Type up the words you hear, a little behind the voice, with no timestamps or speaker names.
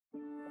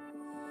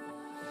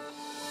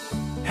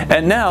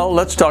And now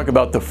let's talk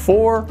about the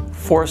 4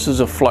 forces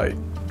of flight.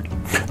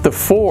 The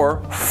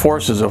 4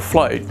 forces of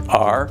flight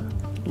are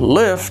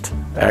lift,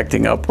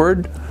 acting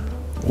upward,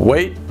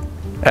 weight,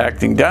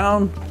 acting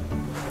down,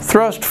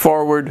 thrust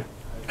forward,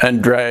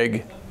 and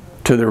drag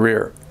to the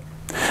rear.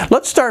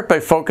 Let's start by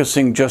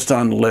focusing just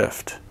on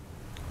lift.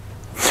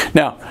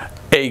 Now,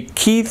 a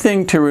key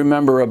thing to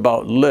remember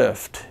about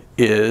lift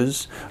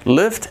is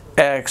lift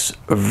acts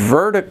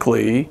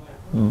vertically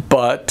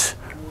but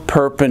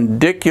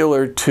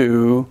perpendicular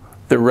to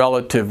the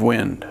relative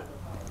wind.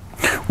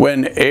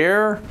 When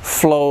air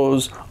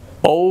flows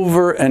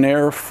over an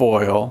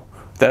airfoil,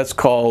 that's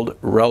called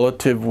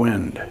relative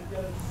wind.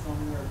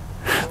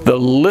 The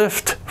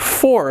lift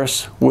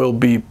force will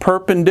be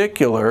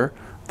perpendicular,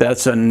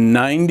 that's a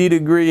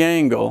 90-degree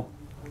angle,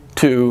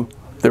 to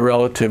the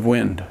relative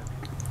wind.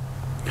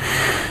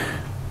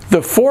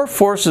 The 4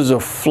 forces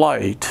of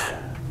flight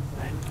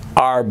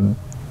are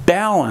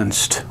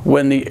balanced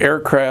when the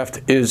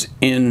aircraft is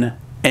in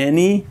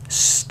any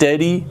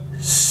steady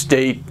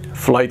state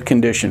flight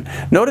condition.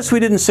 Notice we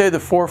didn't say the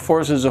 4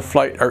 forces of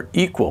flight are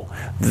equal.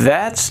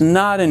 That's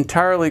not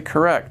entirely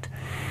correct.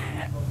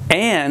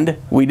 And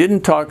we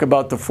didn't talk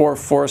about the 4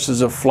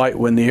 forces of flight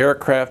when the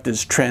aircraft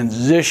is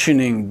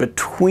transitioning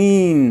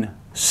between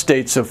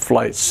states of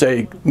flight,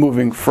 say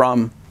moving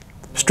from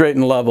straight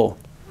and level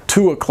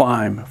to a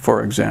climb,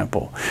 for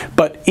example.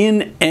 But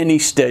in any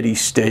steady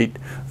state,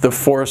 the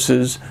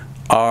forces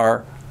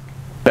are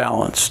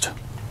balanced.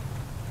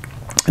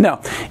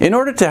 Now, in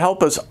order to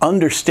help us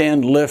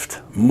understand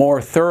lift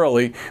more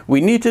thoroughly,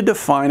 we need to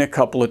define a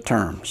couple of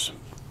terms.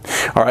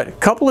 All right, a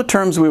couple of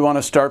terms we want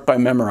to start by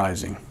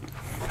memorizing.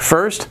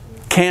 First,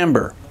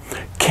 camber.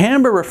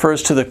 Camber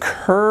refers to the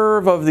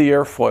curve of the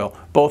airfoil,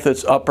 both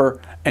its upper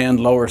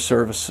and lower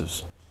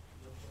surfaces.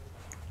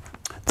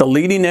 The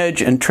leading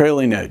edge and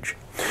trailing edge.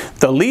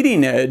 The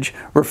leading edge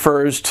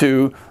refers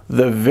to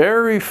the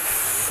very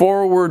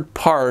forward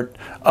part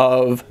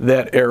of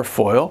that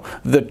airfoil.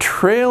 The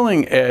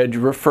trailing edge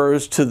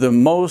refers to the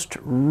most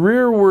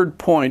rearward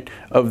point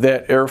of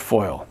that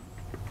airfoil.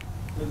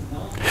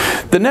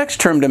 The next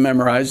term to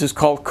memorize is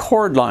called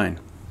chordline.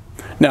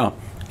 Now,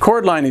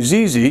 chordline is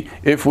easy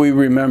if we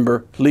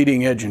remember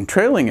leading edge and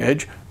trailing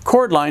edge.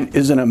 Chordline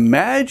is an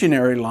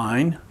imaginary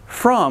line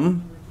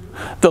from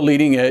the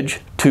leading edge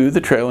to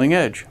the trailing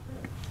edge.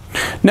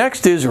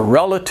 Next is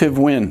relative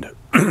wind.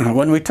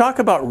 When we talk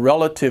about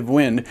relative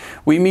wind,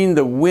 we mean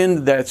the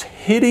wind that's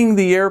hitting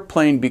the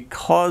airplane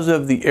because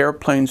of the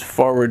airplane's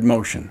forward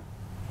motion.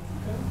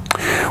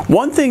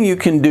 One thing you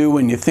can do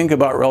when you think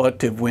about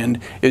relative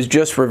wind is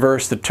just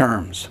reverse the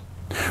terms.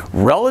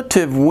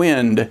 Relative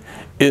wind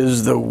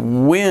is the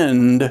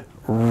wind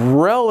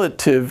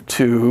relative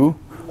to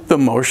the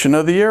motion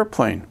of the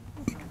airplane.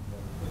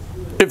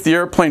 If the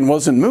airplane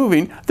wasn't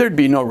moving, there'd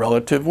be no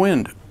relative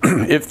wind.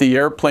 If the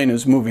airplane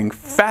is moving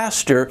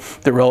faster,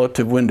 the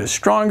relative wind is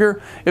stronger.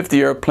 If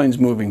the airplane's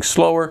moving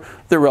slower,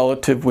 the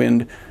relative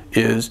wind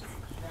is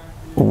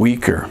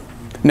weaker.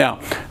 Now,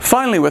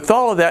 finally, with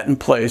all of that in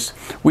place,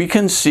 we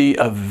can see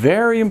a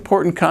very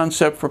important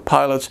concept for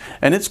pilots,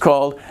 and it's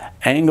called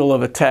angle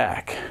of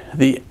attack.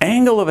 The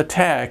angle of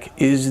attack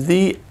is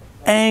the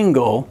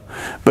angle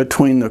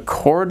between the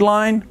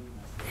chordline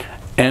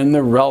and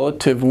the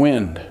relative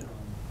wind.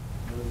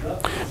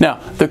 Now,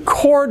 the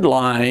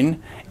chordline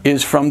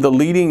is from the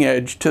leading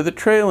edge to the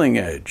trailing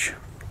edge.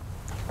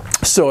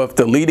 So if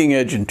the leading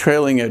edge and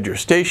trailing edge are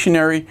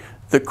stationary,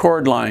 the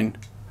chordline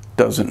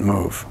doesn't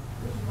move.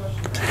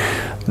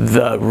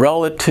 The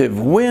relative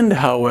wind,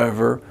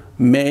 however,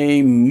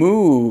 may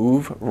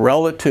move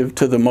relative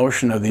to the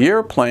motion of the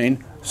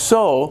airplane,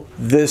 so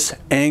this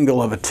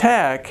angle of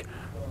attack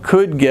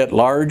could get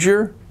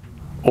larger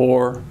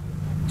or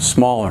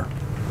smaller.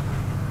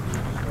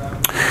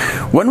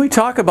 When we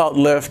talk about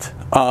lift,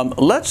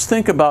 let's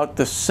think about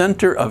the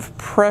center of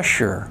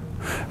pressure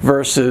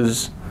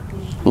versus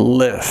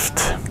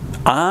lift.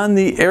 On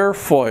the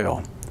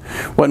airfoil,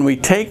 when we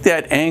take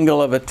that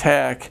angle of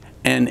attack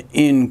and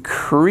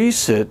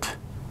increase it,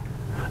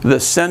 the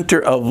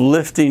center of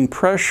lifting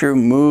pressure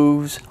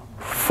moves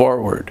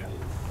forward.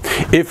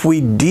 If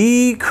we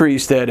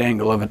decrease that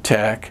angle of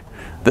attack,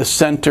 the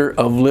center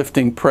of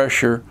lifting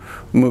pressure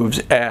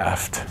moves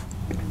aft.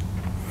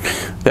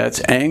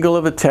 That's angle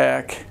of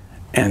attack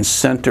and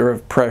center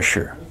of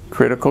pressure.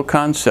 Critical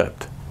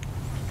concept.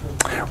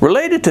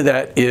 Related to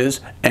that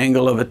is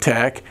angle of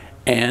attack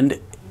and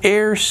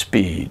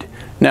airspeed.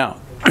 Now,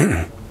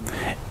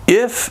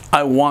 if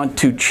I want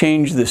to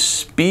change the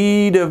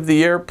speed of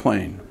the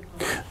airplane,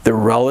 the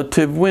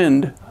relative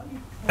wind,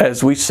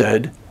 as we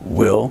said,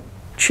 will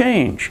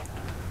change.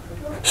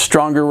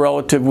 Stronger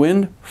relative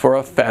wind for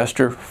a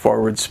faster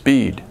forward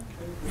speed.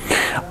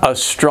 A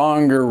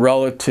stronger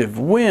relative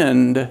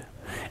wind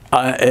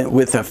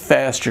with a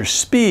faster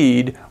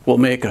speed will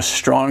make a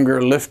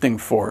stronger lifting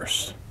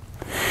force.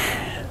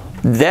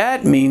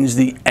 That means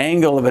the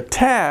angle of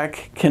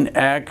attack can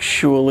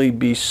actually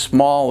be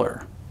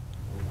smaller.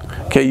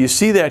 Okay, you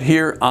see that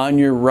here on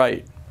your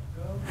right.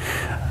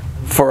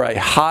 For a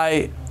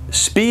high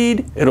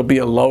speed, it'll be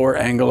a lower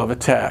angle of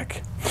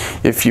attack.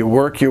 If you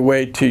work your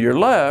way to your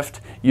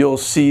left, you'll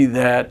see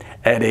that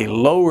at a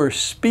lower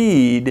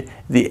speed,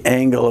 the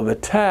angle of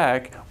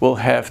attack will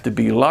have to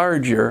be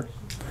larger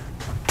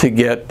to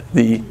get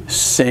the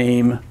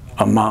same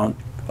amount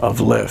of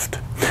lift.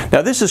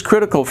 Now this is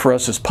critical for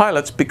us as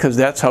pilots because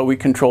that's how we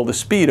control the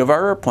speed of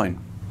our airplane.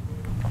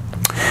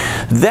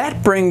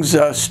 That brings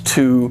us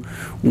to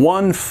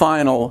one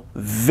final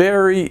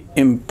very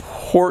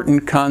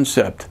important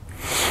concept,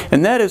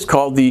 and that is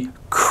called the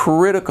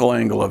critical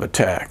angle of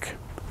attack.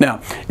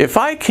 Now, if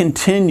I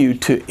continue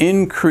to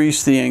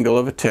increase the angle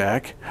of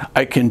attack,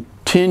 I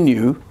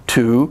continue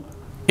to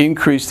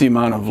increase the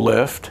amount of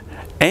lift,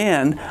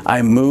 and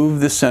I move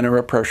the center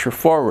of pressure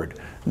forward.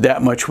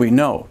 That much we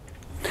know.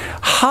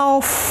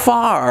 How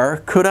far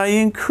could I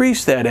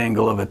increase that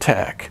angle of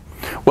attack?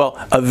 Well,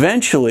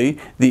 eventually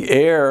the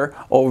air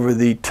over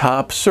the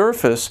top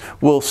surface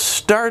will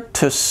start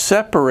to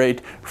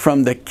separate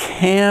from the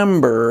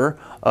camber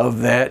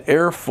of that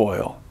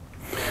airfoil.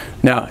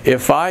 Now,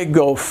 if I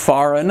go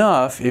far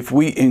enough, if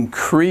we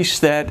increase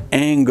that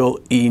angle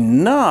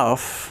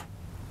enough,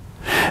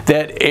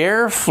 that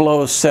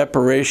airflow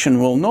separation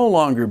will no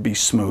longer be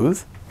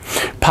smooth.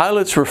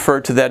 Pilots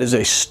refer to that as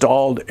a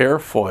stalled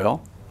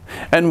airfoil,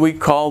 and we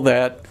call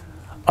that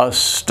a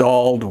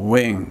stalled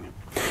wing.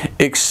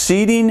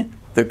 Exceeding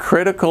the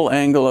critical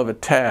angle of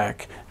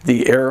attack,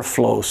 the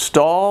airflow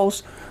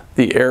stalls,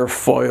 the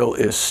airfoil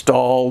is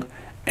stalled,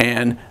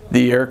 and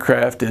the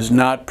aircraft is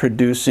not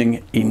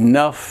producing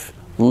enough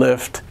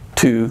lift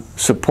to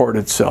support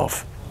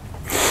itself.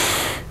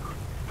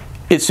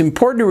 It's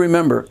important to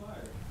remember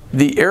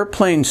the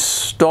airplane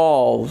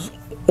stalls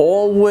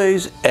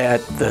always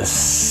at the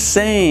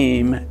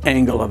same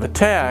angle of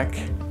attack,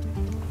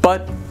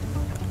 but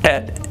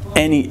at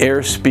any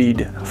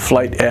airspeed,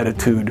 flight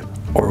attitude,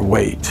 or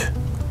weight.